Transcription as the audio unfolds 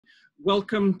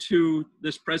Welcome to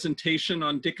this presentation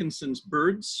on Dickinson's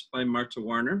Birds by Marta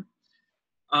Werner.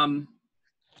 And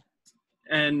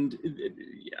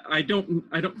I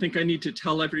don't think I need to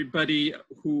tell everybody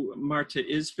who Marta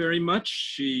is very much.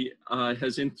 She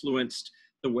has influenced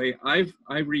the way I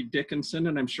read Dickinson,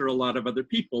 and I'm sure a lot of other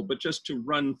people, but just to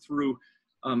run through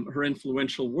her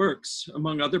influential works,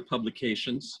 among other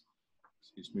publications,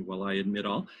 excuse me while I admit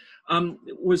all,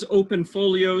 was Open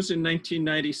Folios in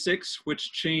 1996,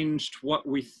 which changed what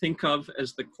we think of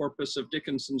as the corpus of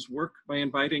Dickinson's work by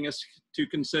inviting us to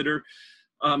consider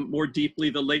more deeply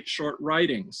the late short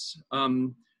writings.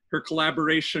 Her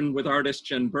collaboration with artist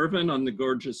Jen Bervin on The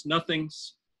Gorgeous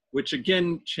Nothings, which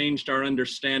again changed our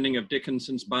understanding of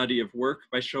Dickinson's body of work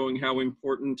by showing how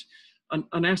important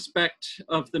an aspect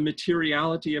of the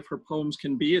materiality of her poems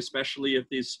can be, especially of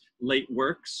these late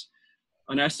works.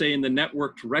 An essay in The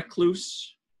Networked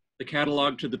Recluse, the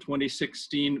catalog to the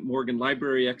 2016 Morgan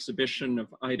Library exhibition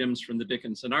of items from the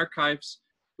Dickinson archives,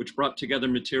 which brought together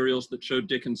materials that showed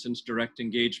Dickinson's direct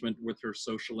engagement with her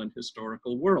social and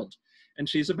historical world. And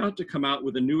she's about to come out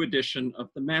with a new edition of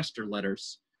the Master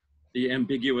Letters, the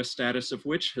ambiguous status of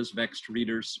which has vexed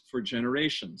readers for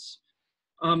generations.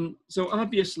 So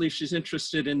obviously she's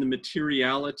interested in the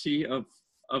materiality of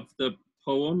the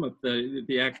poem, of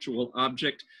the actual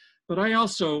object, but I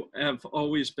also have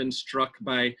always been struck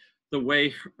by the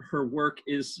way her work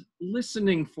is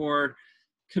listening for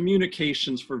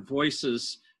communications, for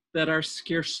voices that are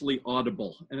scarcely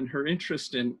audible, and her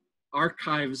interest in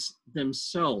archives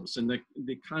themselves and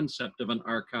the concept of an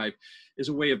archive is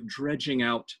a way of dredging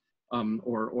out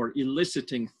or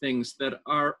eliciting things that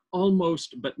are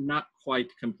almost but not quite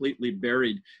completely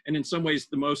buried. And in some ways,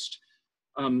 the most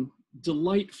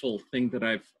delightful thing that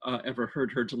I've ever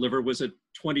heard her deliver was a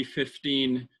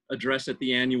 2015 address at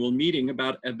the annual meeting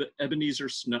about Ebenezer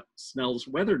Snell's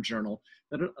Weather Journal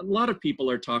that a lot of people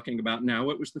are talking about now.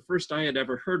 It was the first I had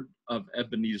ever heard of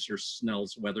Ebenezer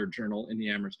Snell's Weather Journal in the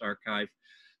Amherst Archive,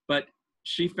 but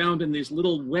she found in these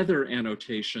little weather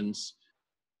annotations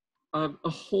a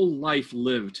whole life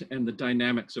lived and the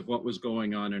dynamics of what was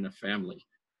going on in a family.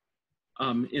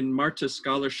 In Marta's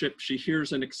scholarship, she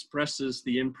hears and expresses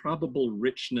the improbable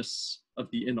richness of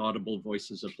the inaudible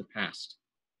voices of the past.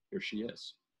 Here she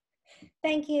is.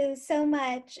 Thank you so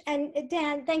much. And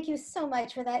Dan, thank you so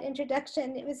much for that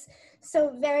introduction. It was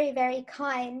so very, very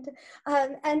kind.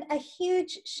 And a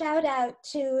huge shout out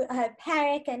to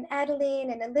Parik and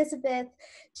Adeline and Elizabeth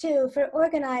too for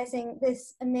organizing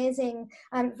this amazing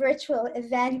virtual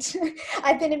event.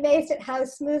 I've been amazed at how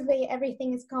smoothly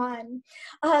everything has gone.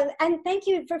 And thank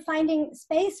you for finding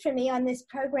space for me on this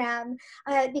program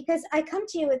because I come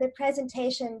to you with a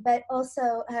presentation, but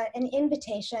also an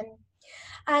invitation.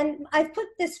 And I've put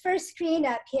this first screen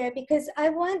up here because I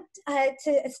want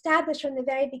to establish from the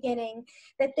very beginning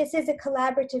that this is a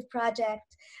collaborative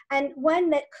project and one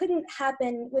that couldn't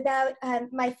happen without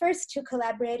my first two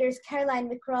collaborators, Caroline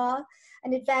McGraw,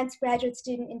 an advanced graduate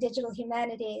student in digital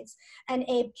humanities, and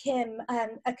Abe Kim,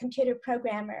 a computer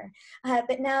programmer.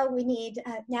 But now we need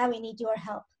your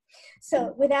help.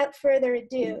 So without further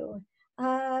ado,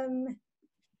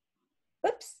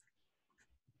 oops.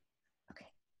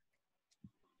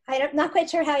 I'm not quite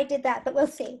sure how I did that, but we'll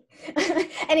see.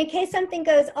 And in case something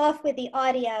goes off with the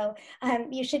audio,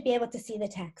 you should be able to see the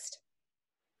text.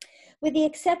 With the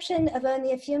exception of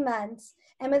only a few months,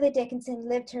 Emily Dickinson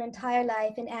lived her entire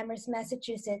life in Amherst,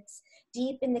 Massachusetts,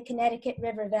 deep in the Connecticut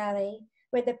River Valley,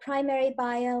 where the primary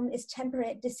biome is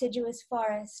temperate deciduous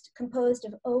forest composed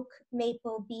of oak,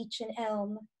 maple, beech, and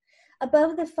elm.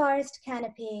 Above the forest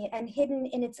canopy and hidden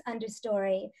in its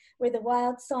understory were the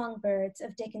wild songbirds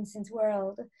of Dickinson's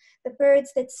world, the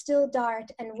birds that still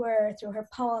dart and whir through her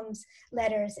poems,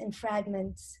 letters, and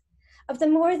fragments. Of the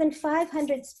more than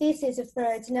 500 species of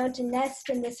birds known to nest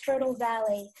in this fertile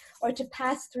valley or to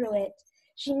pass through it,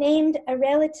 she named a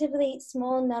relatively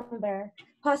small number,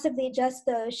 possibly just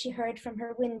those she heard from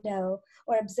her window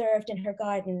or observed in her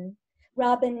garden.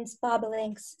 Robins,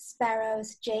 bobolinks,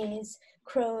 sparrows, jays,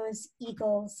 crows,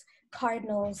 eagles,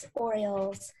 cardinals,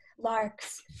 orioles,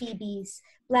 larks, phoebes,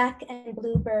 black and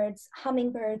blue birds,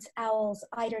 hummingbirds, owls,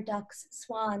 eider ducks,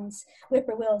 swans,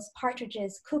 whippoorwills,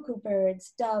 partridges, cuckoo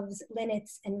birds, doves,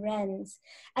 linnets, and wrens,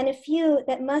 and a few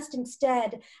that must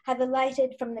instead have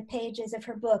alighted from the pages of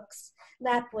her books,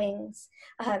 lapwings,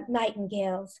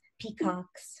 nightingales,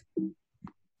 peacocks.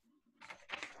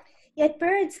 Yet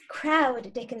birds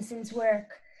crowd Dickinson's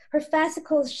work. Her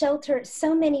fascicles shelter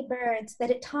so many birds that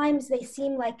at times they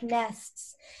seem like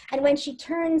nests. And when she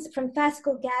turns from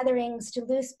fascicle gatherings to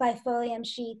loose bifolium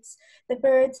sheets, the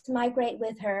birds migrate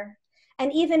with her.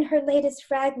 and even her latest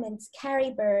fragments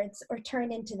carry birds or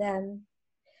turn into them.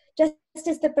 Just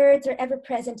as the birds are ever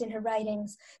present in her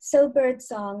writings, so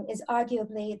birdsong is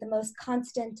arguably the most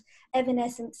constant,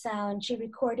 evanescent sound she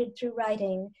recorded through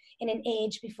writing in an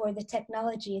age before the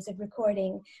technologies of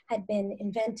recording had been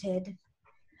invented.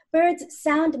 Birds'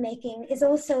 sound making is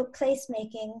also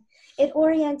placemaking. It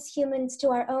orients humans to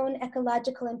our own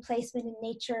ecological emplacement in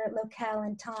nature, locale,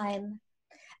 and time.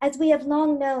 As we have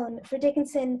long known, for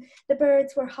Dickinson, the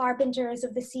birds were harbingers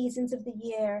of the seasons of the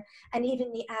year and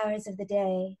even the hours of the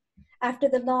day. After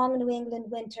the long New England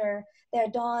winter, their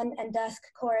dawn and dusk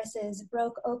choruses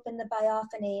broke open the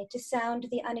biophony to sound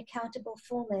the unaccountable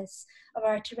fullness of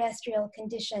our terrestrial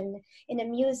condition in a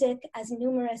music as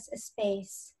numerous as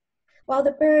space. While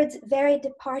the birds' varied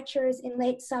departures in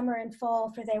late summer and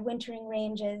fall for their wintering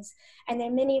ranges, and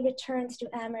their many returns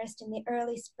to Amherst in the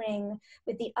early spring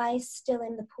with the ice still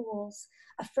in the pools,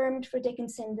 affirmed for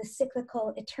Dickinson the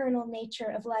cyclical, eternal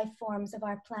nature of life forms of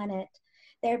our planet,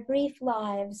 their brief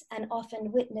lives and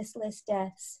often witnessless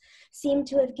deaths seem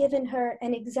to have given her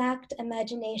an exact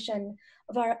imagination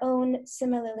of our own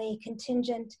similarly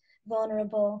contingent,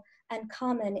 vulnerable, and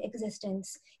common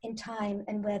existence in time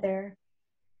and weather.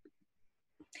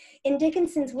 In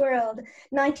Dickinson's world,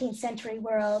 19th century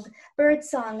world,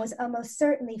 birdsong was almost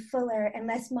certainly fuller and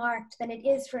less marked than it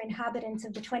is for inhabitants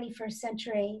of the 21st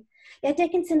century. Yet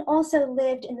Dickinson also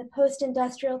lived in the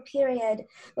post-industrial period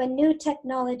when new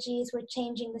technologies were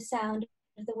changing the sound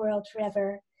of the world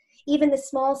forever. Even the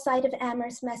small site of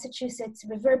Amherst, Massachusetts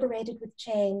reverberated with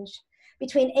change.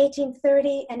 Between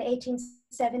 1830 and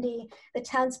 1870, the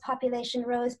town's population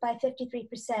rose by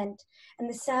 53%, and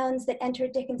the sounds that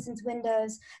entered Dickinson's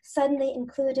windows suddenly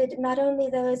included not only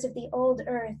those of the old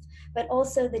earth, but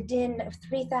also the din of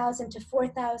 3,000 to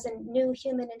 4,000 new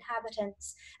human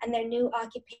inhabitants and their new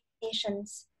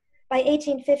occupations. By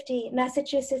 1850,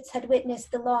 Massachusetts had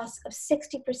witnessed the loss of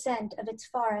 60% of its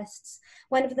forests,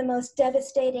 one of the most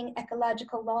devastating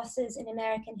ecological losses in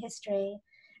American history.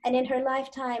 And in her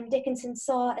lifetime, Dickinson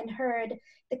saw and heard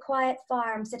the quiet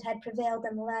farms that had prevailed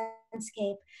in the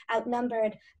landscape,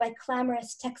 outnumbered by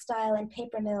clamorous textile and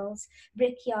paper mills,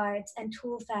 brickyards, and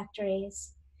tool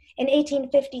factories. In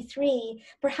 1853,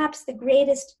 perhaps the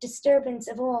greatest disturbance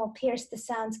of all pierced the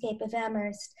soundscape of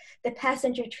Amherst. The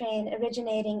passenger train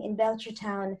originating in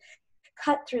Belchertown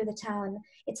cut through the town,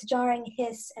 its jarring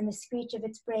hiss and the screech of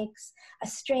its brakes, a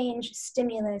strange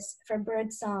stimulus for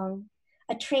birdsong.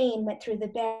 A train went through the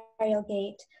burial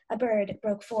gate. A bird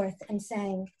broke forth and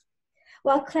sang.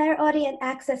 While clairaudient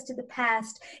access to the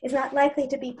past is not likely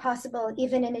to be possible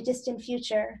even in a distant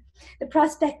future, the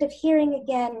prospect of hearing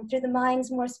again through the mind's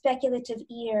more speculative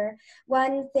ear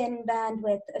one thin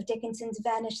bandwidth of Dickinson's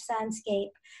vanished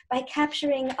soundscape by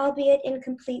capturing, albeit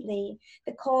incompletely,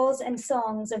 the calls and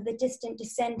songs of the distant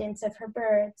descendants of her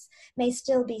birds may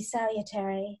still be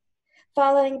salutary.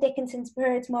 Following Dickinson's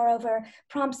birds, moreover,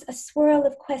 prompts a swirl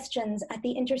of questions at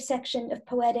the intersection of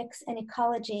poetics and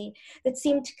ecology that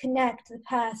seem to connect the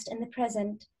past and the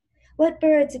present. What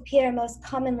birds appear most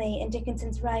commonly in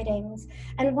Dickinson's writings,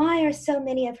 and why are so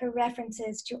many of her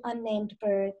references to unnamed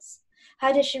birds?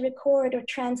 How does she record or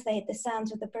translate the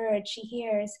sounds of the birds she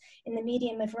hears in the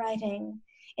medium of writing?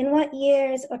 In what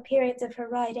years or periods of her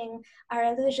writing are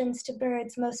allusions to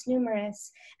birds most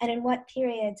numerous, and in what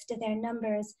periods do their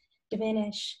numbers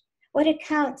diminish? What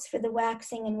accounts for the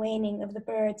waxing and waning of the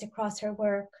birds across her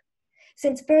work?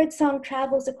 Since birdsong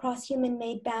travels across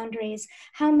human-made boundaries,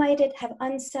 how might it have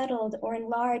unsettled or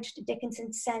enlarged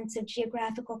Dickinson's sense of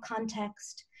geographical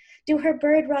context? Do her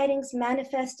bird writings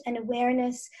manifest an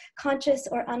awareness, conscious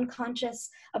or unconscious,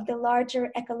 of the larger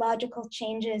ecological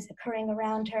changes occurring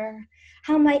around her?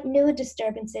 How might new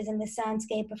disturbances in the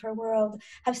soundscape of her world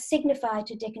have signified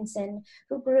to Dickinson,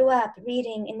 who grew up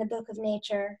reading in the Book of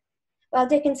Nature? While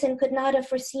Dickinson could not have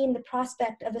foreseen the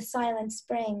prospect of a silent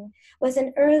spring, was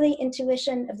an early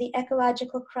intuition of the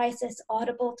ecological crisis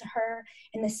audible to her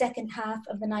in the second half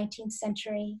of the 19th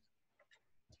century?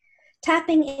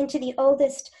 Tapping into the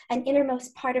oldest and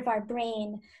innermost part of our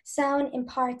brain, sound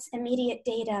imparts immediate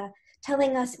data,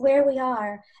 telling us where we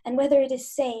are and whether it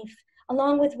is safe,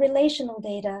 along with relational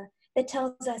data that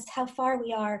tells us how far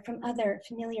we are from other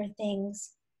familiar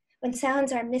things. When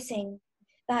sounds are missing,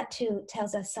 that too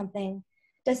tells us something.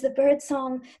 Does the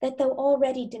birdsong that, though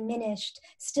already diminished,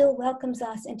 still welcomes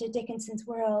us into Dickinson's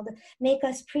world, make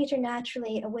us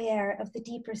preternaturally aware of the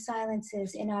deeper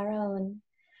silences in our own?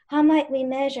 How might we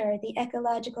measure the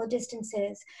ecological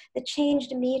distances, the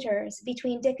changed meters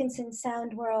between Dickinson's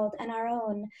sound world and our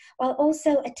own, while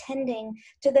also attending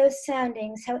to those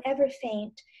soundings, however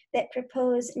faint, that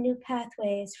propose new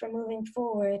pathways for moving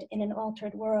forward in an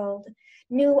altered world,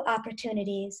 new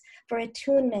opportunities for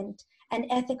attunement and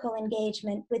ethical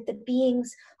engagement with the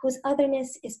beings whose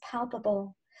otherness is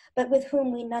palpable, but with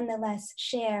whom we nonetheless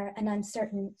share an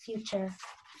uncertain future.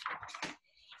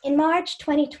 In March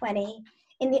 2020,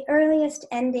 in the earliest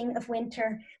ending of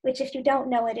winter, which if you don't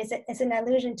know it is an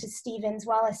allusion to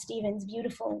Wallace Stevens'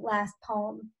 beautiful last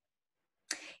poem.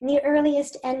 In the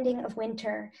earliest ending of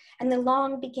winter and the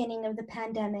long beginning of the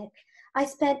pandemic, I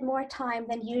spent more time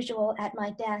than usual at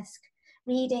my desk,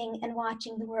 reading and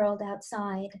watching the world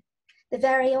outside. The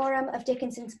variorum of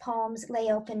Dickinson's poems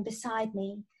lay open beside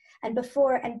me, and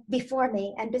before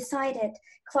me, and beside it,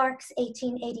 Clark's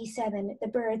 1887, The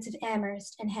Birds of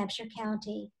Amherst and Hampshire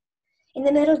County. In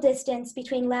the middle distance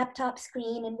between laptop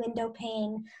screen and window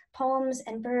pane, poems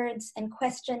and birds and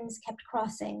questions kept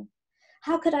crossing.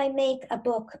 How could I make a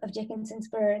book of Dickinson's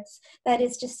birds, that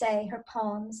is to say, her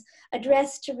poems,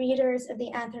 addressed to readers of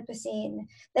the Anthropocene,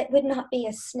 that would not be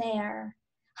a snare?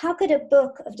 How could a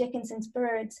book of Dickinson's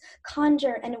birds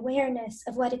conjure an awareness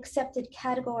of what accepted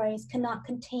categories cannot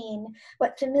contain,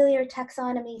 what familiar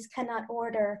taxonomies cannot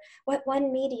order, what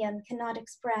one medium cannot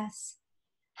express?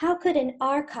 How could an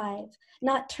archive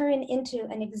not turn into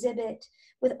an exhibit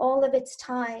with all of its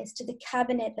ties to the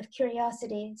cabinet of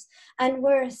curiosities, and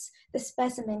worse, the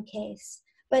specimen case,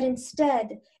 but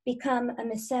instead become a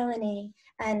miscellany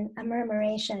and a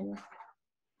murmuration?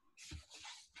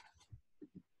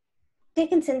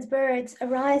 Dickinson's Birds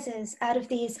arises out of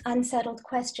these unsettled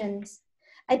questions.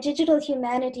 A digital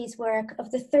humanities work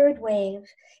of the third wave,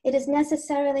 it is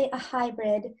necessarily a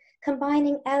hybrid,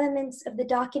 combining elements of the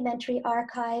documentary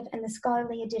archive and the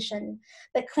scholarly edition,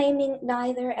 but claiming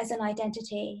neither as an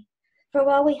identity. For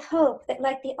while we hope that,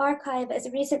 like the archive as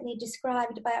recently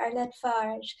described by Arlette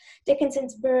Farge,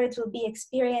 Dickinson's Birds will be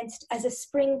experienced as a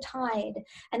spring tide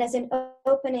and as an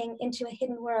opening into a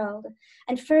hidden world,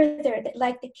 and further that,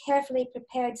 like the carefully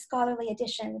prepared scholarly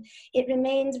edition, it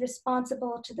remains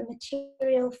responsible to the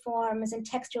material forms and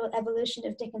textual evolution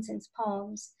of Dickinson's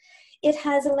poems, it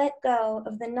has let go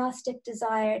of the Gnostic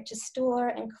desire to store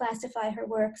and classify her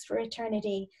works for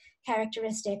eternity,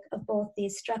 characteristic of both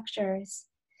these structures.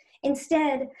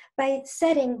 Instead, by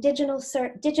setting digital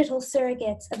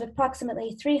surrogates of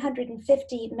approximately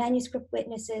 350 manuscript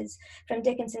witnesses from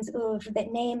Dickinson's oeuvre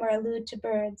that name or allude to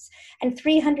birds, and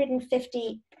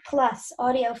 350 plus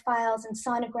audio files and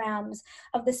sonograms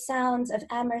of the sounds of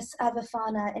Amherst's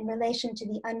avifauna in relation to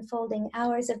the unfolding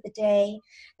hours of the day,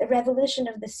 the revolution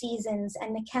of the seasons,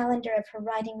 and the calendar of her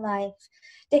writing life,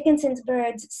 Dickinson's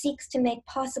Birds seeks to make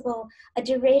possible a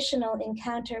durational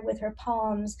encounter with her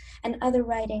poems and other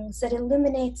writings that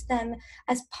illuminates them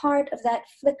as part of that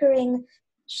flickering,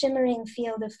 shimmering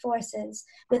field of forces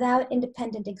without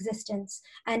independent existence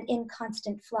and in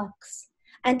constant flux.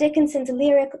 And Dickinson's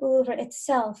lyric oeuvre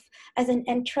itself as an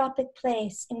entropic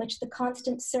place in which the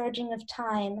constant surging of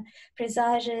time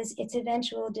presages its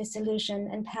eventual dissolution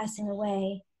and passing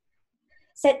away.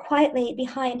 Set quietly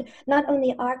behind not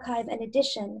only archive and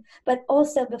edition, but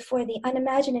also before the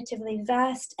unimaginatively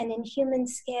vast and inhuman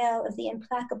scale of the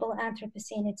implacable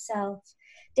Anthropocene itself,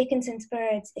 Dickinson's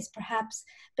Birds is perhaps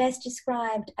best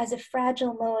described as a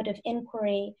fragile mode of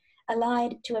inquiry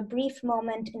allied to a brief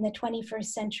moment in the 21st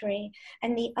century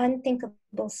and the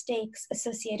unthinkable stakes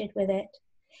associated with it.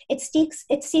 It seeks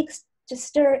to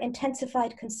stir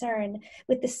intensified concern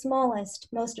with the smallest,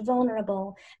 most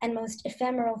vulnerable, and most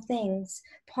ephemeral things,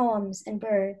 poems and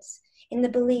birds, in the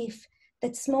belief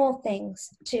that small things,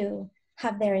 too,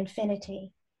 have their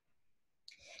infinity.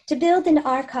 To build an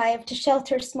archive to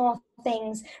shelter small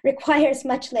things requires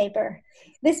much labor.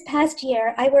 This past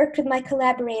year, I worked with my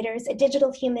collaborators, a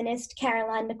digital humanist,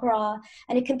 Caroline McGraw,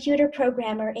 and a computer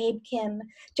programmer, Abe Kim,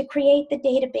 to create the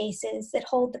databases that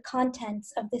hold the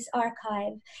contents of this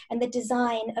archive and the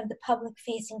design of the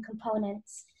public-facing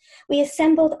components. We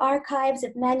assembled archives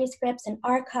of manuscripts and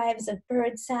archives of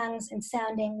bird songs and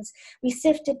soundings. We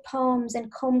sifted poems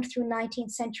and combed through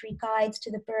 19th century guides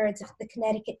to the birds of the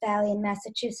Connecticut Valley in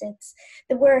Massachusetts.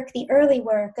 The early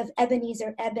work of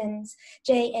Ebenezer Ebbins,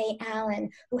 J.A. Allen,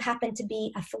 who happened to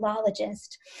be a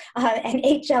philologist, and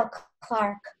H.L.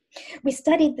 Clark. We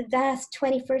studied the vast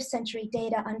 21st century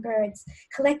data on birds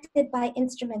collected by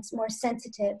instruments more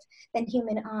sensitive than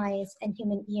human eyes and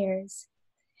human ears.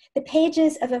 The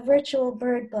pages of a virtual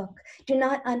bird book do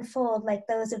not unfold like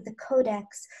those of the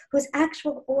codex, whose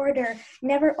actual order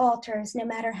never alters no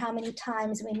matter how many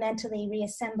times we mentally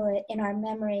reassemble it in our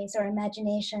memories or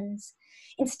imaginations.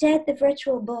 Instead, the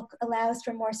virtual book allows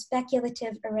for more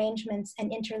speculative arrangements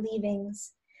and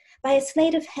interleavings. By a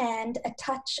sleight of hand, a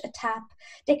touch, a tap,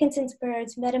 Dickinson's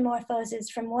birds metamorphoses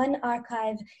from one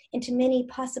archive into many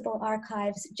possible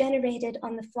archives generated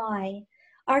on the fly.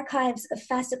 Archives of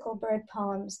fascicle bird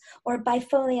poems or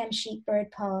bifolium sheet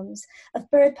bird poems, of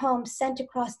bird poems sent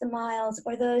across the miles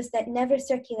or those that never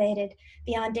circulated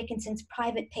beyond Dickinson's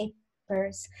private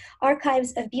papers,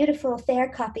 archives of beautiful fair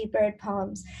copy bird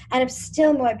poems and of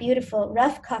still more beautiful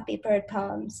rough copy bird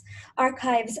poems,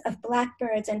 archives of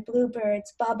blackbirds and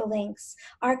bluebirds, bobolinks,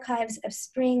 archives of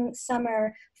spring,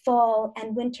 summer, fall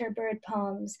and winter bird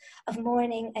poems, of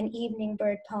morning and evening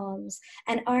bird poems,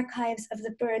 and archives of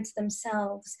the birds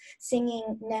themselves,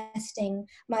 singing, nesting,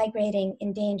 migrating,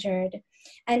 endangered.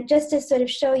 And just to sort of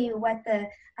show you what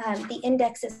the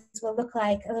indexes will look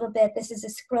like a little bit, this is a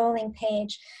scrolling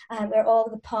page where all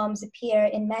the poems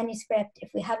appear in manuscript, if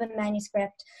we have a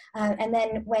manuscript, and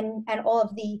then and all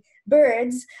of the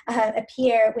birds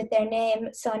appear with their name,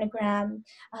 sonogram,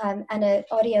 and an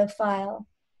audio file.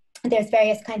 There's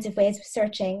various kinds of ways of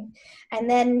searching. And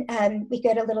then we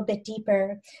go a little bit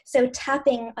deeper. So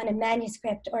tapping on a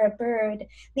manuscript or a bird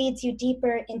leads you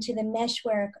deeper into the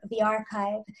meshwork of the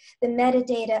archive, the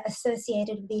metadata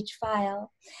associated with each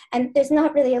file. And there's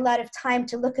not really a lot of time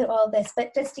to look at all this,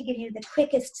 but just to give you the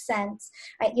quickest sense,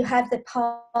 right? You have the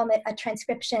poem, a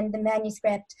transcription, the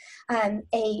manuscript,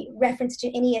 a reference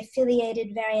to any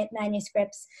affiliated variant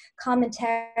manuscripts,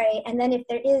 commentary, and then if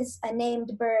there is a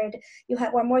named bird, you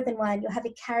have, or more than one, you have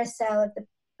a carousel of the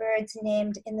birds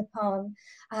named in the poem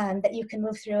that you can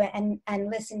move through and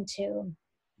listen to.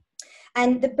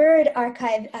 And the bird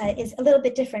archive is a little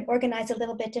bit different, organized a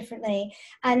little bit differently.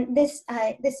 And this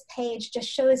page just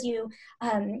shows you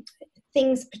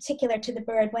things particular to the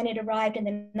bird when it arrived in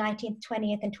the 19th,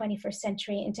 20th, and 21st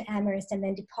century into Amherst and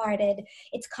then departed,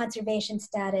 its conservation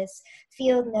status,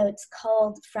 field notes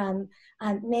culled from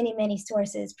many, many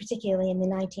sources, particularly in the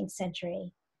 19th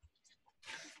century.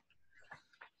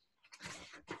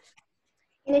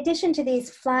 In addition to these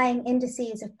flying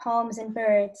indices of poems and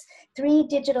birds, 3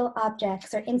 digital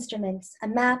objects or instruments, a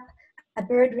map, a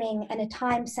bird ring, and a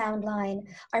time sound line,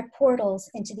 are portals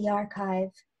into the archive.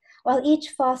 While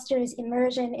each fosters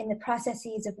immersion in the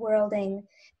processes of worlding,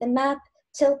 the map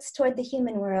tilts toward the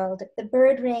human world, the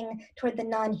bird ring toward the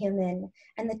non-human,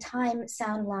 and the time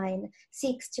sound line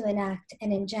seeks to enact an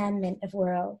enjambment of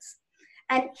worlds.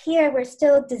 And here we're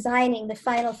still designing the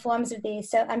final forms of these,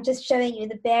 so I'm just showing you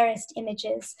the barest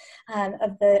images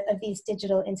of these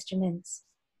digital instruments.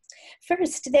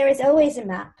 First, there is always a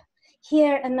map.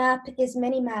 Here, a map is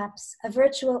many maps, a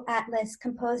virtual atlas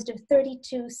composed of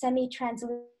 32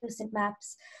 semi-translucent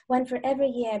maps, one for every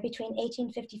year between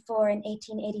 1854 and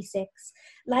 1886,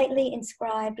 lightly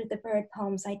inscribed with the bird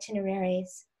poem's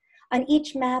itineraries. On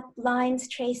each map, lines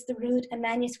trace the route a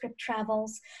manuscript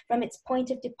travels from its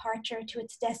point of departure to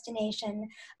its destination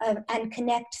and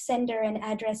connect sender and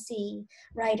addressee,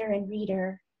 writer and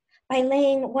reader. By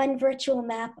laying one virtual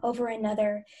map over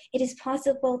another, it is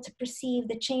possible to perceive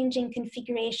the changing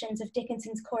configurations of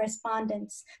Dickinson's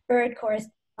correspondence, bird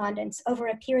correspondence, over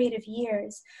a period of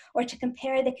years, or to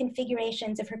compare the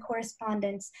configurations of her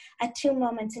correspondence at 2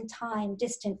 moments in time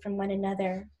distant from one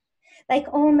another.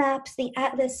 Like all maps, the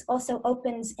atlas also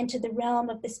opens into the realm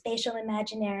of the spatial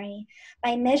imaginary.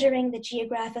 By measuring the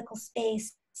geographical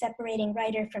space separating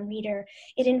writer from reader,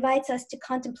 it invites us to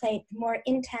contemplate the more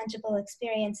intangible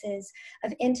experiences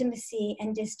of intimacy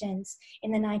and distance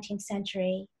in the 19th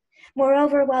century.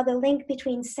 Moreover, while the link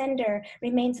between sender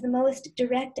remains the most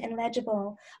direct and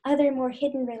legible, other more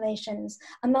hidden relations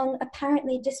among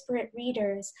apparently disparate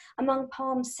readers, among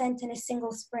poems sent in a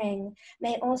single spring,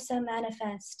 may also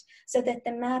manifest, so that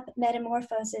the map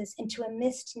metamorphoses into a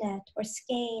mist net or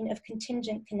skein of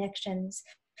contingent connections,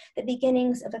 the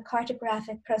beginnings of a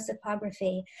cartographic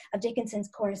prosopography of Dickinson's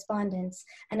correspondence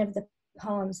and of the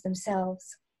poems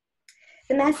themselves.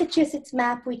 The Massachusetts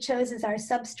map we chose as our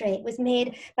substrate was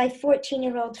made by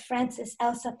 14-year-old Frances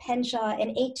Elsa Penshaw in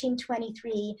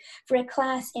 1823 for a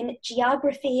class in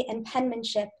geography and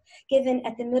penmanship given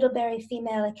at the Middlebury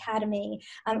Female Academy,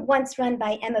 once run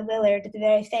by Emma Willard, the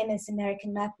very famous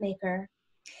American mapmaker.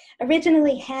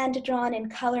 Originally hand-drawn and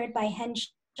colored by Henshaw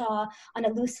on a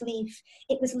loose leaf,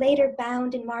 it was later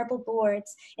bound in marble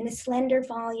boards in a slender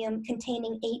volume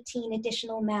containing 18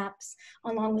 additional maps,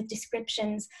 along with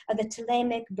descriptions of the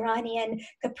Ptolemaic, Brownian,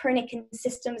 Copernican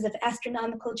systems of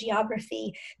astronomical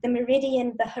geography, the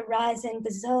meridian, the horizon,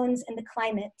 the zones, and the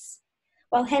climates.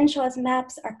 While Henshaw's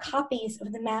maps are copies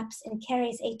of the maps in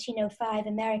Carey's 1805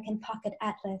 American Pocket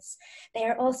Atlas, they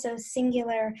are also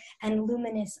singular and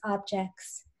luminous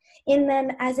objects. In them,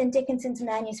 as in Dickinson's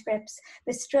manuscripts,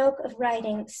 the stroke of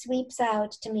writing sweeps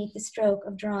out to meet the stroke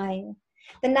of drawing.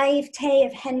 The naivete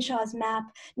of Henshaw's map,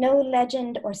 no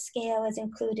legend or scale is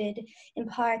included,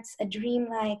 imparts a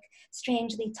dreamlike,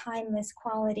 strangely timeless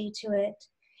quality to it.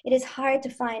 It is hard to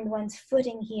find one's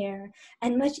footing here,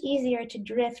 and much easier to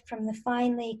drift from the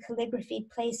finely calligraphied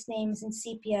place names in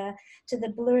sepia to the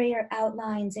blurrier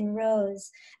outlines in rose,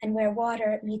 and where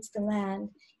water meets the land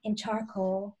in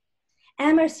charcoal.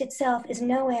 Amherst itself is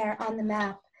nowhere on the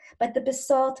map, but the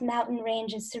basalt mountain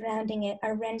ranges surrounding it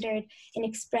are rendered in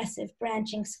expressive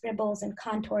branching scribbles and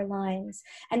contour lines,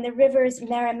 and the rivers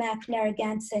Merrimack,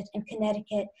 Narragansett, and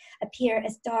Connecticut appear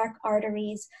as dark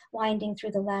arteries winding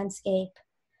through the landscape.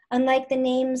 Unlike the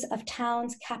names of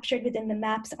towns captured within the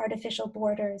map's artificial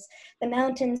borders, the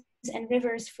mountains and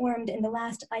rivers formed in the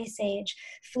last ice age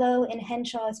flow in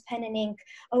Henshaw's pen and ink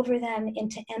over them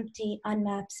into empty,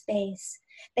 unmapped space.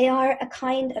 They are a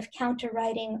kind of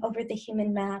counter-writing over the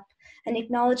human map, an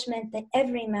acknowledgement that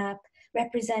every map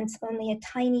represents only a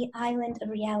tiny island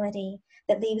of reality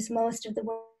that leaves most of the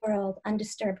world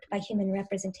undisturbed by human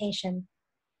representation.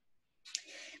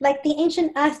 Like the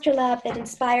ancient astrolabe that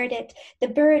inspired it, the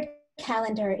bird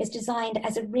calendar is designed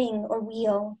as a ring or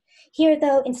wheel. Here,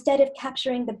 though, instead of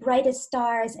capturing the brightest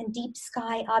stars and deep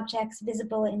sky objects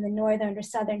visible in the northern or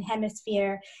southern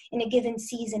hemisphere in a given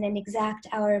season and exact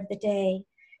hour of the day,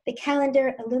 the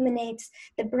calendar illuminates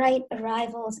the bright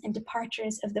arrivals and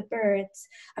departures of the birds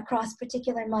across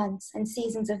particular months and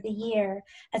seasons of the year,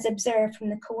 as observed from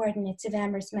the coordinates of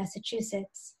Amherst,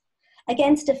 Massachusetts.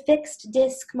 Against a fixed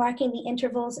disk marking the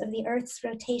intervals of the Earth's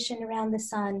rotation around the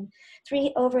sun,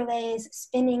 3 overlays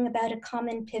spinning about a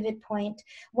common pivot point,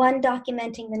 one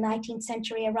documenting the 19th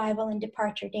century arrival and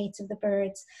departure dates of the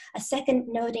birds, a second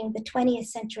noting the 20th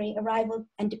century arrival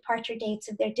and departure dates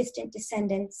of their distant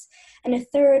descendants, and a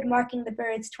third marking the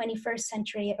birds' 21st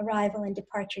century arrival and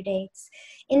departure dates,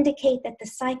 indicate that the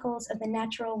cycles of the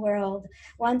natural world,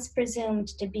 once presumed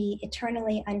to be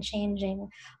eternally unchanging,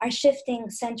 are shifting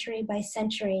century by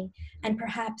century, and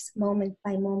perhaps moment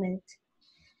by moment.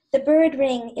 The bird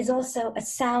ring is also a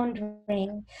sound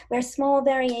ring, where small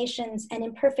variations and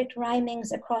imperfect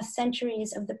rhymings across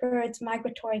centuries of the bird's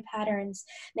migratory patterns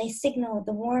may signal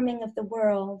the warming of the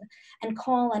world and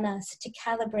call on us to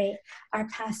calibrate our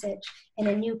passage in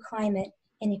a new climate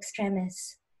in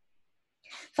extremis.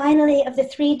 Finally, of the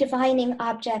 3 divining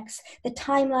objects, the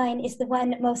timeline is the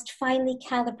one most finely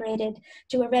calibrated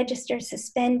to a register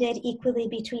suspended equally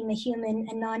between the human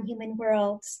and non-human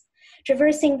worlds.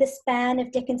 Traversing the span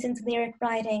of Dickinson's lyric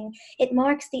writing, it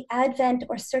marks the advent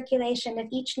or circulation of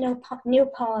each new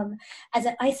poem as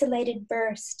an isolated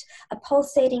burst, a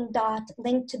pulsating dot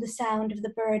linked to the sound of the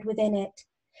bird within it.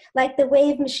 Like the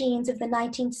wave machines of the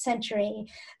 19th century,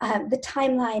 the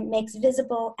timeline makes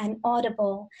visible and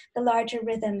audible the larger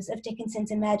rhythms of Dickinson's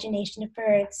imagination of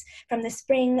birds from the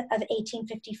spring of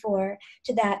 1854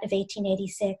 to that of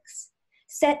 1886.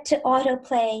 Set to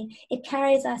autoplay, it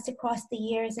carries us across the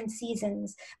years and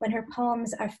seasons when her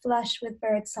poems are flush with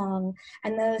birdsong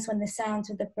and those when the sounds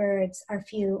of the birds are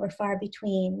few or far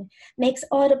between, makes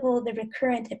audible the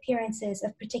recurrent appearances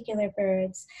of particular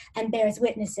birds, and bears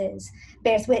witness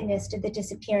to the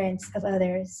disappearance of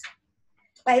others.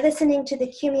 By listening to the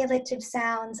cumulative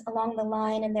sounds along the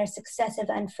line in their successive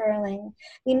unfurling,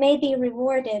 we may be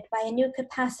rewarded by a new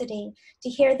capacity to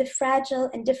hear the fragile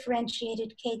and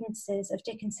differentiated cadences of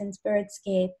Dickinson's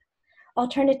birdscape.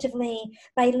 Alternatively,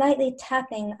 by lightly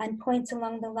tapping on points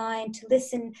along the line to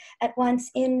listen at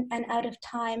once in and out of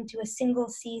time to a single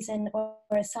season or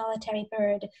a solitary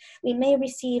bird, we may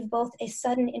receive both a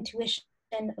sudden intuition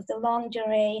of the longue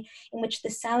durée in which the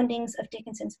soundings of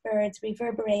Dickinson's birds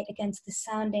reverberate against the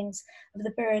soundings of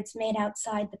the birds made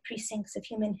outside the precincts of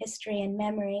human history and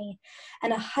memory,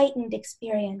 and a heightened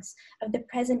experience of the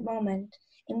present moment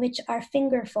in which our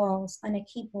finger falls on a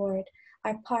keyboard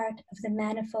are part of the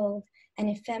manifold and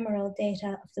ephemeral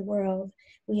data of the world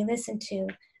we listen to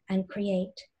and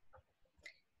create.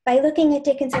 By looking at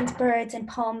Dickinson's birds and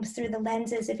poems through the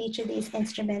lenses of each of these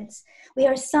instruments, we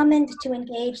are summoned to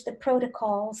engage the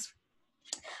protocols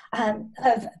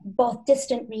of both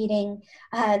distant reading,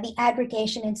 the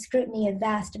aggregation and scrutiny of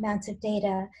vast amounts of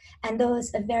data, and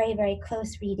those of very, very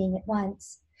close reading at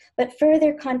once. But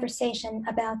further conversation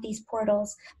about these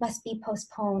portals must be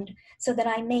postponed so that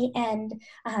I may end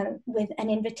with an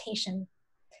invitation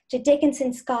to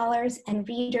Dickinson scholars and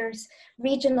readers,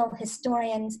 regional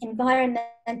historians,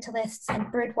 environmentalists and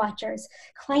birdwatchers,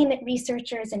 climate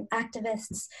researchers and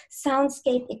activists,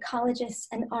 soundscape ecologists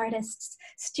and artists,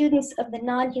 students of the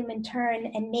non-human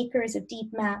turn and makers of deep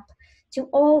map, to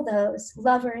all those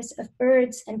lovers of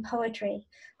birds and poetry,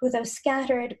 who though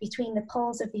scattered between the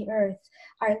poles of the earth,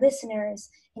 are listeners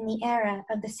in the era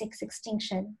of the sixth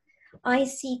extinction. I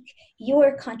seek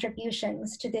your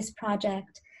contributions to this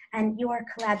project and your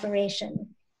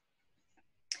collaboration.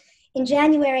 In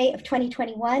January of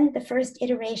 2021, the first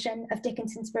iteration of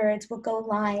Dickinson's Birds will go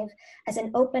live as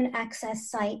an open access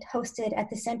site hosted at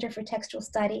the Center for Textual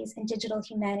Studies and Digital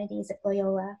Humanities at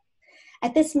Loyola.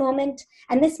 At this moment,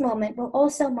 and this moment will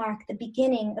also mark the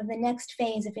beginning of the next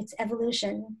phase of its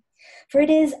evolution. For it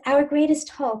is our greatest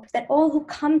hope that all who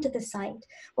come to the site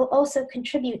will also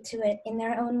contribute to it in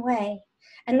their own way,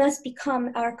 and thus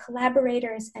become our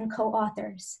collaborators and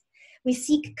co-authors. We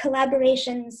seek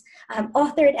collaborations,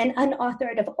 authored and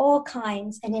unauthored of all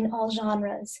kinds and in all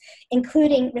genres,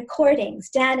 including recordings.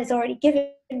 Dan has already given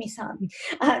me some,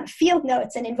 field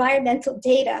notes and environmental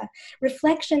data,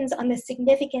 reflections on the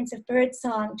significance of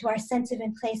birdsong to our sense of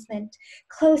emplacement,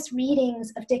 close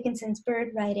readings of Dickinson's bird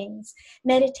writings,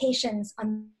 meditations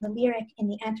on the lyric in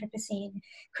the Anthropocene,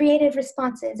 creative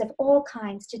responses of all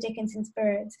kinds to Dickinson's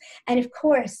birds, and of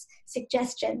course,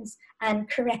 suggestions and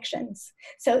corrections.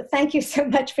 So thank you so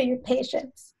much for your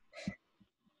patience.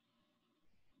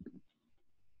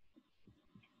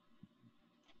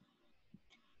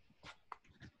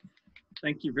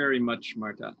 Thank you very much,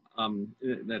 Marta.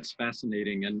 That's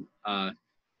fascinating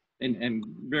and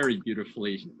very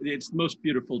beautifully. It's the most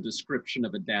beautiful description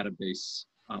of a database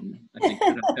I think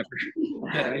that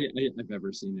I've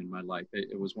ever seen in my life.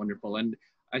 It was wonderful, and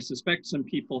I suspect some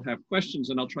people have questions,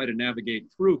 and I'll try to navigate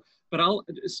through. But I'll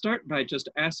start by just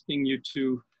asking you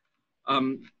to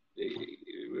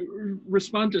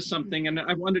respond to something, and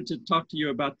I wanted to talk to you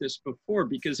about this before,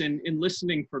 because in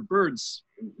listening for birds,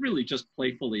 really just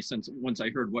playfully, since once I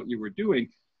heard what you were doing,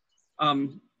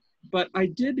 but I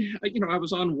did, I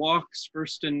was on walks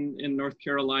first in North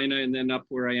Carolina and then up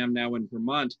where I am now in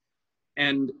Vermont,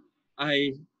 and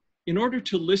in order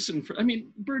to listen for,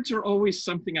 birds are always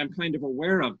something I'm kind of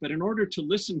aware of, but in order to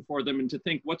listen for them and to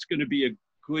think what's going to be a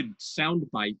good sound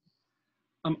bite,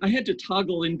 I had to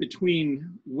toggle in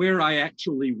between where I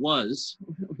actually was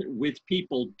with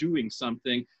people doing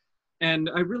something. And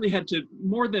I really had to,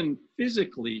 more than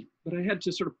physically, but I had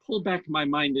to sort of pull back my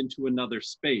mind into another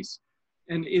space.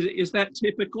 And is that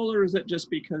typical, or is that just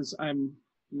because I'm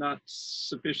not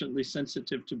sufficiently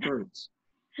sensitive to birds?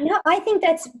 No, I think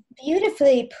that's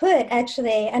beautifully put,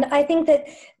 actually. And I think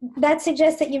that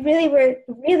suggests that you really were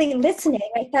listening,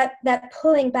 right? That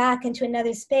pulling back into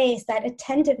another space, that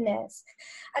attentiveness.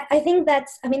 I think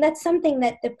that's something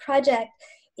that the project,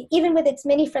 even with its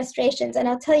many frustrations, and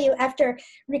I'll tell you, after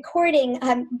recording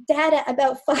data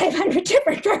about 500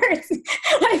 different birds,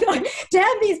 I thought,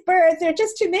 damn these birds, there are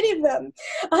just too many of them.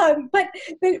 But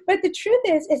the truth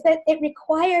is that it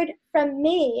required from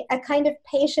me a kind of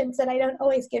patience that I don't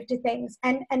always give to things,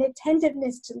 and an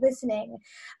attentiveness to listening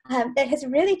that has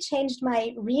really changed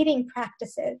my reading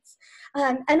practices,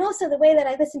 and also the way that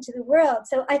I listen to the world.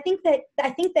 So I think that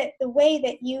the way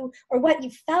that you, or what you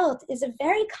felt, is a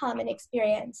very common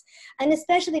experience, and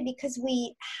especially because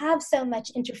we have so much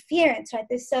interference, right?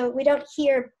 So we don't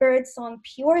hear bird song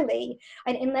purely,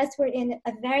 right, unless we're in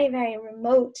a very, very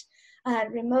remote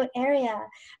area.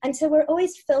 And so we're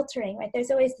always filtering, right? There's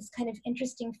always this kind of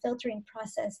interesting filtering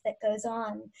process that goes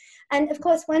on. And of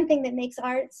course, one thing that makes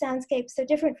our soundscape so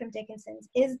different from Dickinson's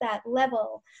is that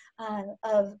level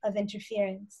of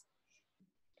interference.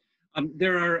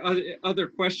 There are other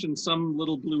questions, some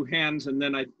little blue hands, and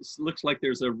then it looks like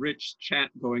there's a rich chat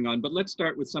going on. But let's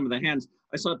start with some of the hands.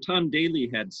 I saw Tom Daly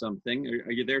had something.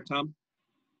 Are you there, Tom?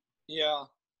 Yeah.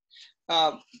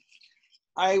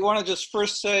 I want to just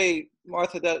first say,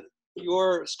 Martha, that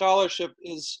your scholarship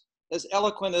is as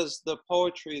eloquent as the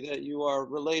poetry that you are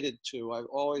related to. I've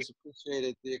always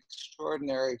appreciated the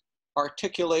extraordinary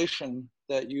articulation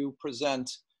that you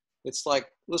present. It's like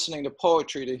listening to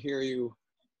poetry to hear you.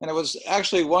 And it was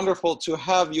actually wonderful to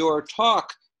have your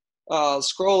talk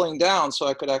scrolling down so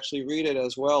I could actually read it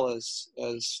as well as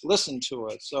listen to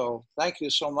it. So thank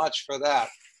you so much for that.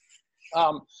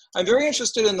 I'm very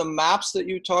interested in the maps that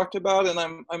you talked about, and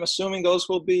I'm assuming those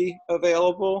will be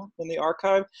available in the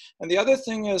archive. And the other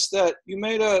thing is that you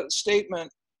made a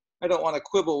statement, I don't want to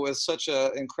quibble with such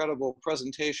an incredible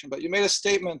presentation, but you made a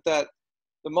statement that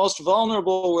the most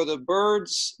vulnerable were the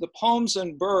birds, the poems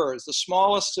and birds, the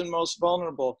smallest and most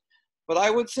vulnerable. But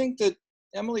I would think that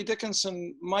Emily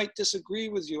Dickinson might disagree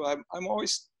with you. I'm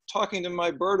always talking to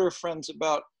my birder friends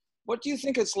about, what do you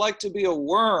think it's like to be a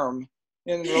worm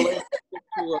in relation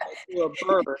to a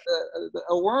bird?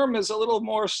 A worm is a little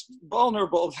more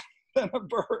vulnerable than a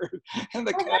bird in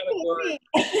the Oh, category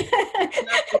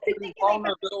of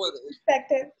vulnerability.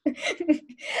 Perspective.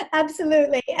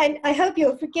 Absolutely, and I hope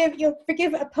you'll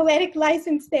forgive a poetic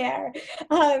license there.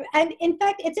 And in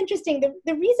fact, it's interesting.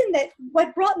 The reason that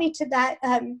what brought me to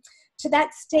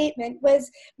that statement was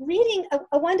reading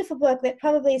a wonderful book that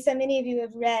probably so many of you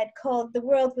have read called "The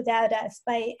World Without Us"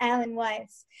 by Alan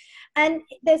Weiss. And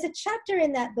there's a chapter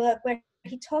in that book where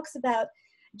he talks about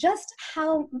just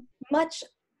how much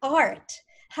art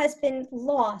has been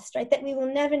lost, right, that we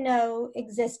will never know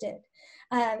existed.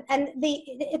 And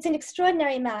it's an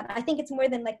extraordinary amount. I think it's more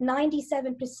than like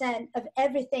 97% of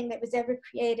everything that was ever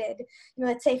created, you know,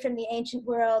 let's say from the ancient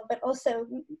world, but also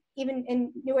even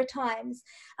in newer times,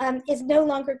 is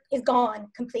gone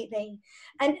completely.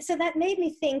 And so that made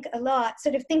me think a lot,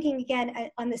 sort of thinking again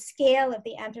on the scale of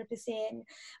the Anthropocene,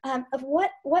 of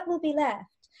what will be left,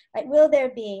 right? Will there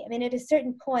be, I mean, at a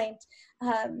certain point,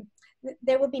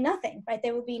 there will be nothing, right?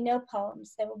 There will be no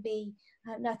poems, there will be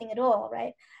nothing at all,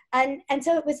 right? And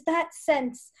so it was that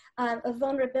sense of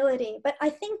vulnerability. But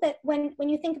I think that when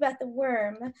you think about the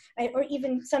worm, right, or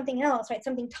even something else, right,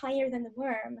 something tinier than the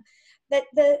worm, that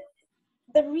the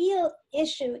real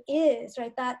issue is,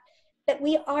 right, that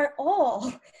we are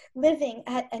all living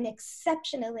at an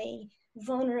exceptionally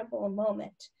vulnerable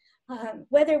moment.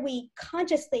 Whether we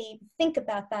consciously think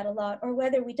about that a lot, or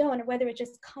whether we don't, or whether it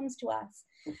just comes to us.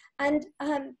 And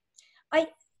I'm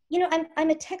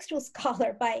a textual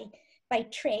scholar by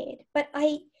trade, but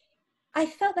I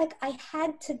felt like I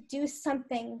had to do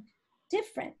something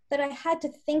different, that I had to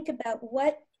think about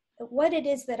what it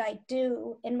is that I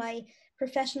do in my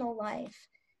professional life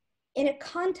in a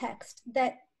context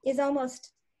that is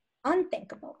almost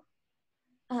unthinkable,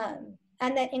 and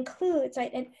that includes,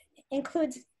 right, it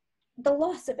includes the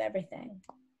loss of everything.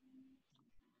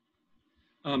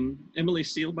 Emily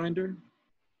Seelbinder.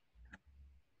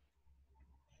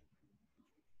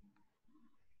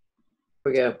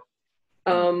 We go.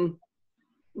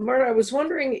 Marta, I was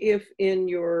wondering if in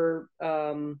your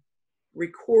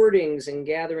recordings and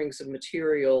gatherings of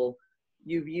material,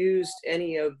 you've used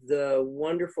any of the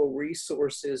wonderful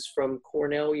resources from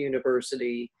Cornell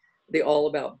University, the All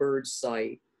About Birds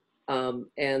site,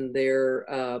 and their,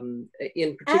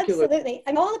 in particular— Absolutely,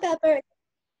 I'm all about birds.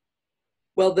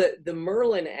 Well, the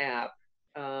Merlin app,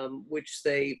 which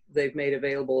they've made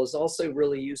available, is also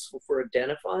really useful for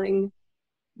identifying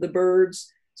the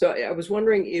birds. So I was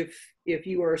wondering if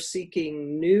you are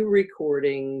seeking new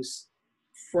recordings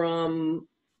from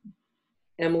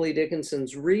Emily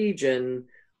Dickinson's region,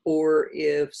 or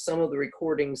if some of the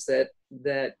recordings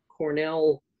that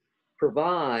Cornell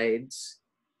provides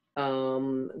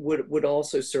would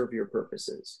also serve your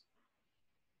purposes.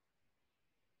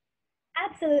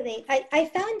 Absolutely. I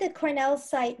found the Cornell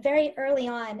site very early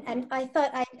on, and I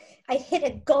thought I hit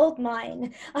a gold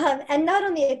mine. And not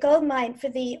only a gold mine for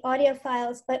the audio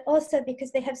files, but also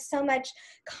because they have so much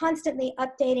constantly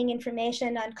updating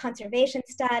information on conservation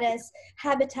status,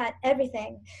 habitat,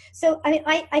 everything. So I mean,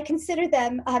 I consider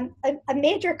them a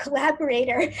major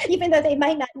collaborator, even though they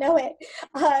might not know it.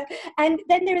 And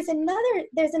then there's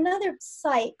another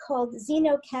site called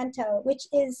Xenocanto, which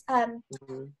is an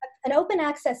open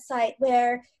access site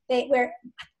where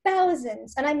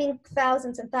thousands, and I mean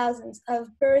thousands and thousands, of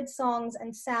bird songs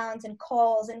and sounds and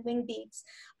calls and wing beats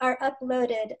are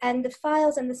uploaded, and the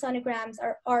files and the sonograms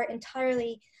are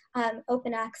entirely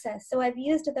open access. So I've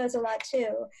used those a lot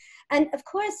too. And of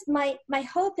course, my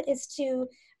hope is to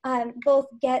both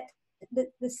get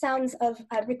the sounds of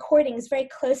recordings very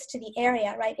close to the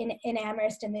area, right, in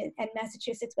Amherst and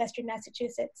Massachusetts, Western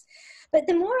Massachusetts. But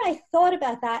the more I thought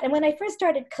about that, and when I first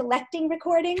started collecting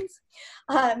recordings,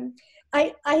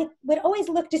 I would always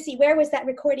look to see where was that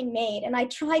recording made, and I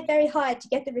tried very hard to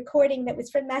get the recording that was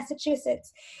from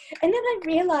Massachusetts. And then I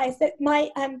realized that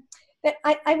that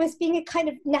I was being a kind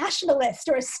of nationalist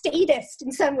or a statist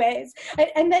in some ways,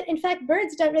 and that in fact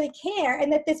birds don't really care,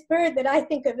 and that this bird that I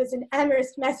think of as an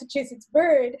Amherst, Massachusetts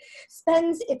bird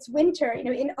spends its winter, you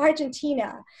know, in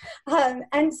Argentina.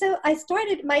 And so I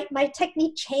started, my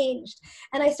technique changed,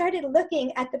 and I started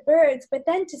looking at the birds, but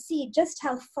then to see just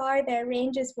how far their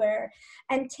ranges were,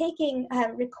 and taking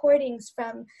recordings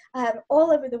from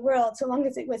all over the world, so long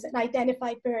as it was an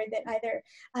identified bird that either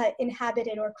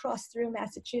inhabited or crossed through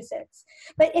Massachusetts.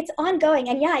 But it's ongoing,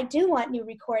 and yeah, I do want new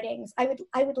recordings. I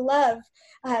would love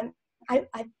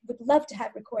to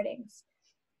have recordings.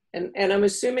 And I'm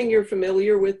assuming you're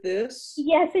familiar with this?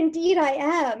 Yes, indeed I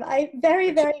am.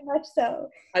 Very much so.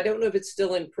 I don't know if it's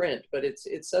still in print, but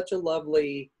it's such a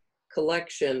lovely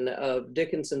collection of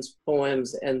Dickinson's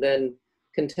poems and then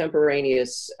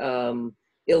contemporaneous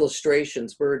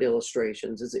illustrations, bird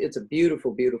illustrations. It's a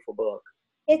beautiful, beautiful book.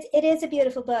 It is a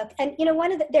beautiful book. And, you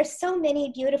know, there's so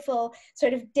many beautiful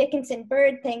sort of Dickinson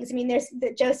bird things. I mean, there's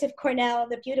the Joseph Cornell,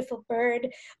 the beautiful bird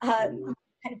kind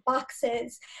of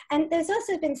boxes. And there's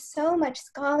also been so much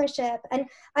scholarship. And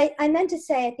I meant to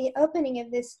say at the opening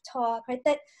of this talk, right,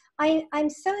 that I'm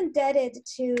so indebted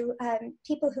to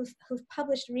people who've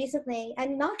published recently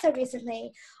and not so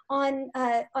recently on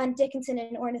Dickinson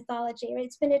and ornithology. Right?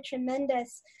 It's been a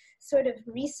tremendous sort of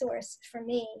resource for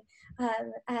me,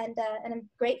 and I'm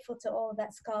grateful to all of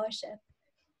that scholarship.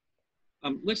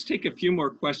 Let's take a few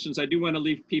more questions. I do want to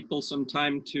leave people some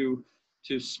time to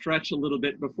stretch a little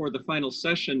bit before the final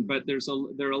session, but there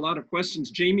are a lot of questions.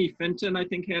 Jamie Fenton, I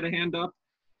think, had a hand up,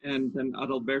 and then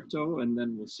Adalberto, and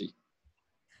then we'll see.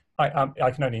 I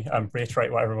can only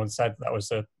reiterate what everyone said. That was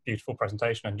a beautiful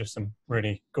presentation and just some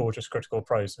really gorgeous critical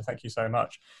prose, so thank you so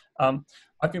much.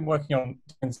 I've been working on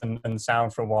Dickinson and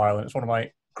sound for a while, and it's one of my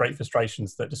great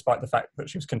frustrations that despite the fact that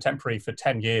she was contemporary for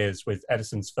 10 years with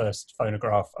Edison's first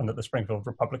phonograph and that the Springfield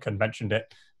Republican mentioned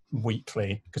it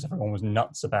weekly because everyone was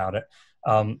nuts about it,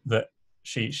 that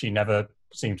she never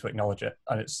seemed to acknowledge it,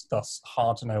 and it's thus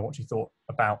hard to know what she thought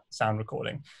about sound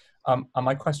recording. And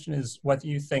my question is whether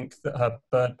you think that her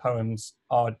bird poems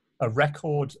are a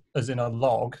record as in a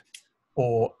log,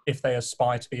 or if they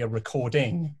aspire to be a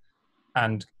recording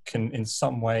and can in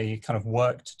some way kind of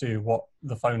work to do what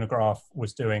the phonograph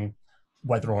was doing,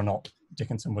 whether or not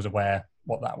Dickinson was aware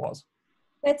what that was.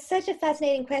 That's such a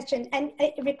fascinating question, and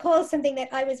it recalls something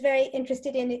that I was very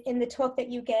interested in the talk that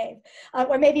you gave,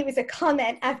 or maybe it was a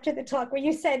comment after the talk where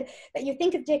you said that you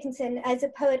think of Dickinson as a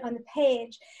poet on the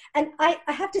page, and I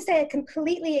have to say I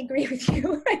completely agree with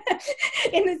you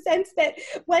in the sense that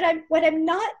what I'm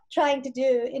not trying to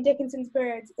do in Dickinson's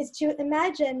birds is to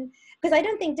imagine, because I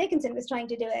don't think Dickinson was trying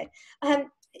to do it.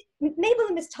 Mabel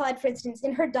and Miss Todd, for instance,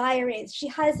 in her diaries, she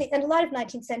has, and a lot of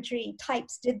 19th century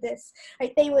types did this,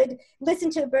 right? They would listen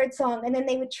to a bird song and then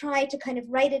they would try to kind of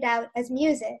write it out as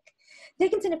music.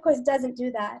 Dickinson, of course, doesn't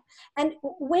do that. And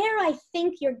where I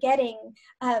think you're getting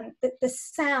the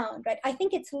sound, right? I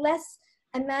think it's less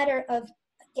a matter of,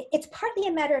 it's partly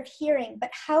a matter of hearing, but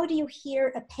how do you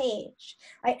hear a page,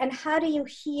 right? And how do you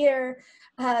hear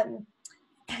the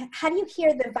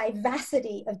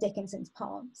vivacity of Dickinson's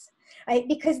poems? Right?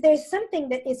 Because there's something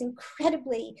that is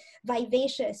incredibly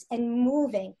vivacious and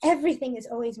moving. Everything is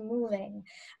always moving.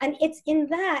 And it's in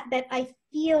that I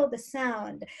feel the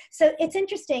sound. So it's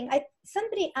interesting.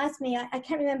 Somebody asked me, I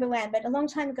can't remember when, but a long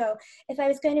time ago, if I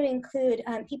was going to include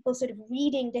people sort of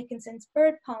reading Dickinson's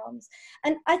bird poems.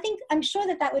 And I'm sure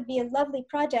that would be a lovely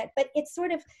project, but it's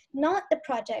sort of not the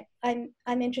project I'm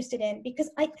interested in, because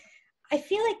I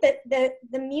feel like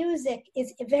the music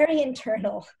is very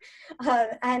internal,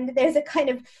 and there's a kind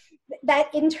of, that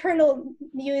internal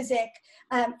music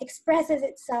expresses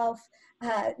itself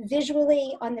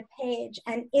visually on the page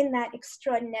and in that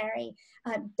extraordinary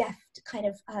deft kind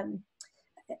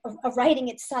of writing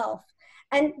itself.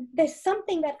 And there's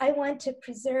something that I want to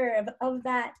preserve of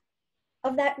that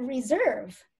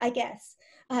reserve, I guess.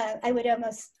 I would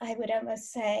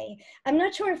almost say. I'm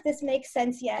not sure if this makes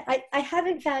sense yet. I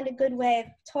haven't found a good way of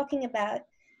talking about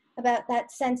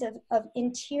that sense of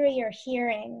interior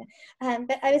hearing.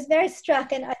 But I was very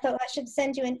struck, and I thought I should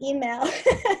send you an email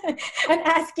and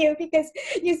ask you, because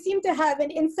you seem to have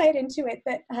an insight into it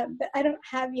that I don't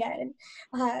have yet.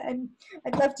 And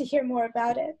I'd love to hear more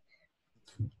about it.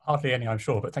 Hardly any, I'm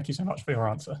sure, but thank you so much for your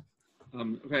answer.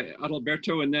 Okay,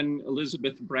 Adalberto, and then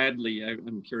Elizabeth Bradley.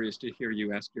 I'm curious to hear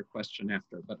you ask your question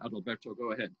after, but Adalberto,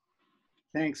 go ahead.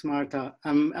 Thanks, Marta.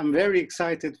 I'm very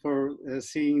excited for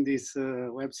seeing this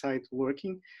website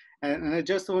working. And I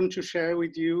just want to share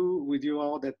with you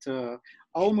all that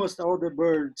almost all the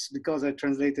birds, because I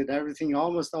translated everything,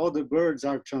 almost all the birds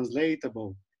are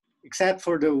translatable, except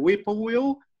for the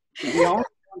whippoorwill, the only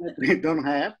one that we don't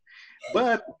have.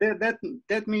 But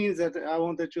that means that I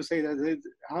wanted to say that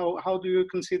how do you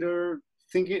consider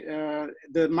thinking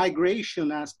the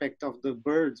migration aspect of the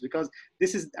birds? Because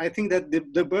I think that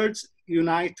the birds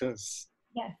unite us.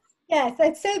 Yes,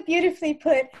 that's so beautifully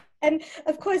put. And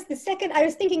of course, the second, I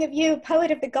was thinking of you, poet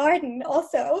of the garden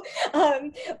also,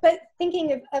 but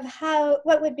thinking of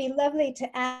what would be lovely to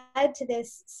add to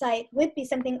this site would be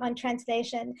something on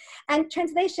translation, and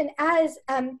translation as,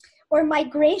 or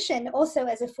migration also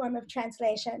as a form of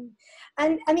translation.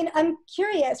 And I mean, I'm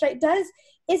curious, right?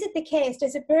 is it the case,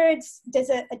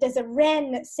 does a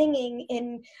wren singing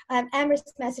in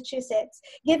Amherst, Massachusetts,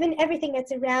 given everything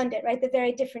that's around it, right, the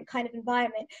very different kind of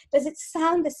environment, does it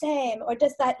sound the same, or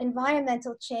does that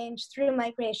environmental change through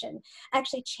migration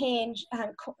actually change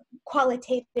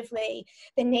qualitatively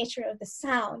the nature of the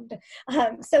sound?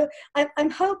 So I'm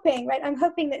hoping, right, I'm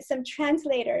hoping that some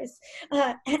translators,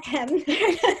 that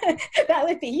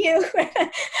would be you,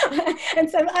 and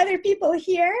some other people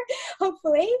here,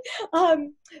 hopefully,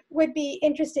 would be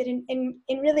interested in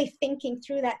really thinking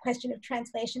through that question of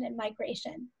translation and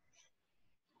migration.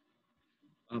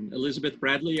 Elizabeth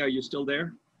Bradley, are you still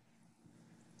there?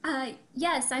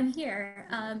 Yes, I'm here.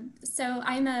 So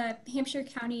I'm a Hampshire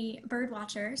County bird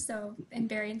watcher, so I'm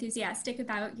very enthusiastic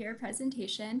about your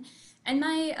presentation. And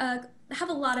I have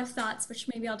a lot of thoughts, which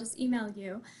maybe I'll just email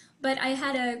you. But I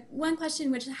had one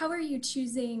question, which how are you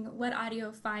choosing what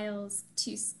audio files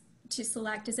to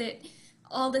select? Is it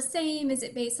all the same? Is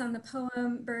it based on the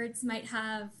poem? Birds might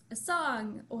have a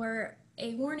song or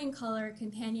a warning call or a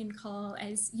companion call,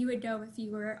 as you would know if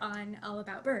you were on All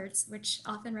About Birds, which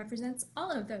often represents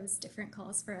all of those different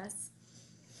calls for us.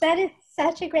 That is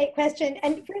such a great question.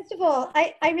 And first of all,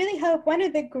 I really hope one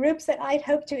of the groups that I'd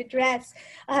hope to address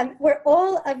were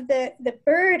all of the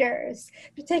birders,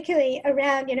 particularly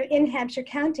around, in Hampshire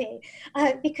County,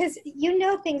 because you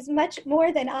know things much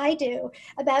more than I do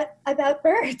about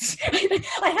birds.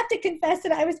 I have to confess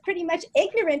that I was pretty much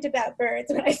ignorant about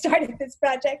birds when I started this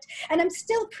project, and I'm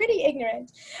still pretty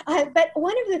ignorant. But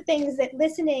one of the things that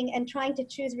listening and trying to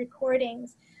choose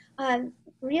recordings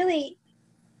really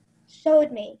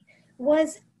showed me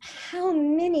was how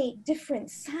many different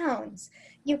sounds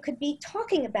you could be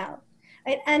talking about,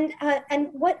 right? And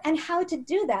how to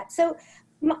do that. So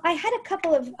I had a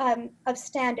couple of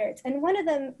standards, and one of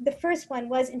them, the first one,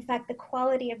 was in fact the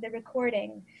quality of the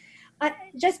recording.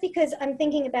 Just because I'm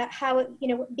thinking about how,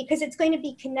 because it's going to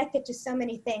be connected to so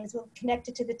many things. We'll connect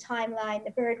it to the timeline,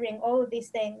 the bird ring, all of these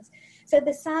things. So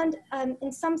the sound,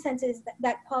 in some senses,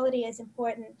 that quality is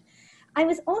important. I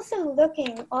was also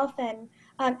looking often,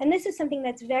 and this is something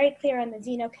that's very clear on the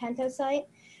Zeno Canto site.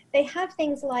 They have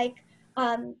things like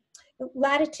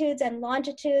latitudes and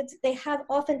longitudes. They have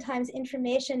oftentimes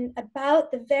information about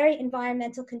the very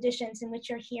environmental conditions in which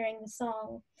you're hearing the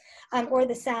song, or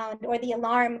the sound, or the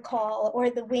alarm call, or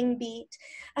the wing beat.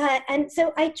 And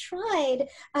so I tried,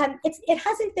 it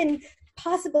hasn't been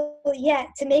possible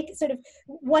yet to make sort of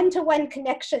one-to-one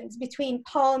connections between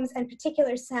poems and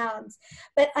particular sounds,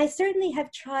 but I certainly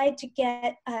have tried to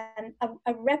get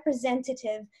a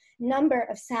representative number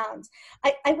of sounds.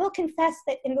 I will confess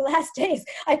that in the last days,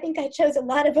 I think I chose a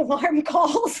lot of alarm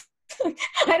calls.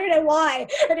 I don't know why,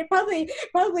 but it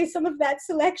probably some of that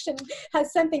selection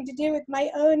has something to do with my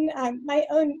own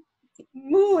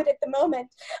mood at the moment,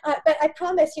 but I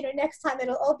promise, next time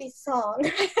it'll all be song,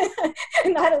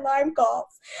 not alarm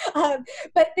calls.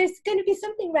 But there's going to be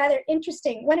something rather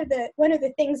interesting. One of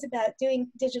the things about doing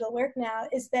digital work now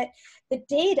is that the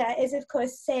data is, of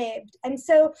course, saved, and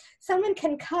so someone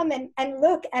can come and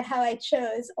look at how I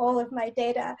chose all of my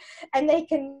data, and they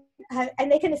can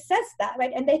assess that,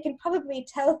 right? And they can probably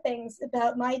tell things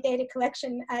about my data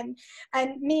collection and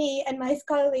me and my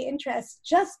scholarly interests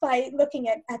just by looking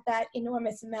at that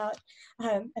enormous amount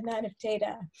of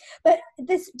data. But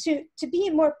this, to be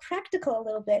more practical a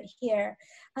little bit here,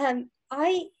 I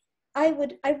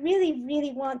really,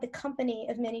 really want the company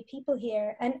of many people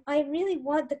here, and I really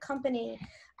want the company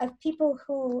of people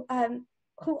who are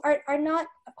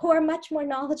much more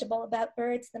knowledgeable about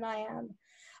birds than I am.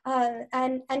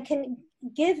 And can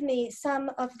give me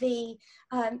some of the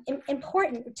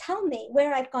tell me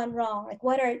where I've gone wrong, like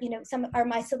what are, are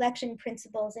my selection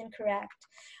principles incorrect?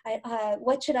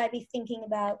 What should I be thinking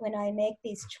about when I make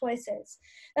these choices?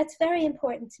 That's very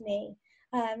important to me,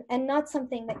 and not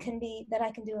something that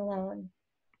I can do alone.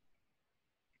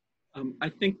 I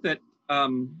think that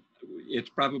it's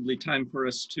probably time for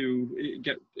us to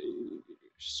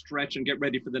stretch and get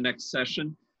ready for the next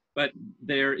session. But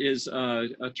there is a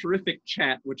terrific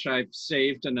chat, which I've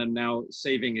saved and I'm now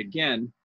saving again,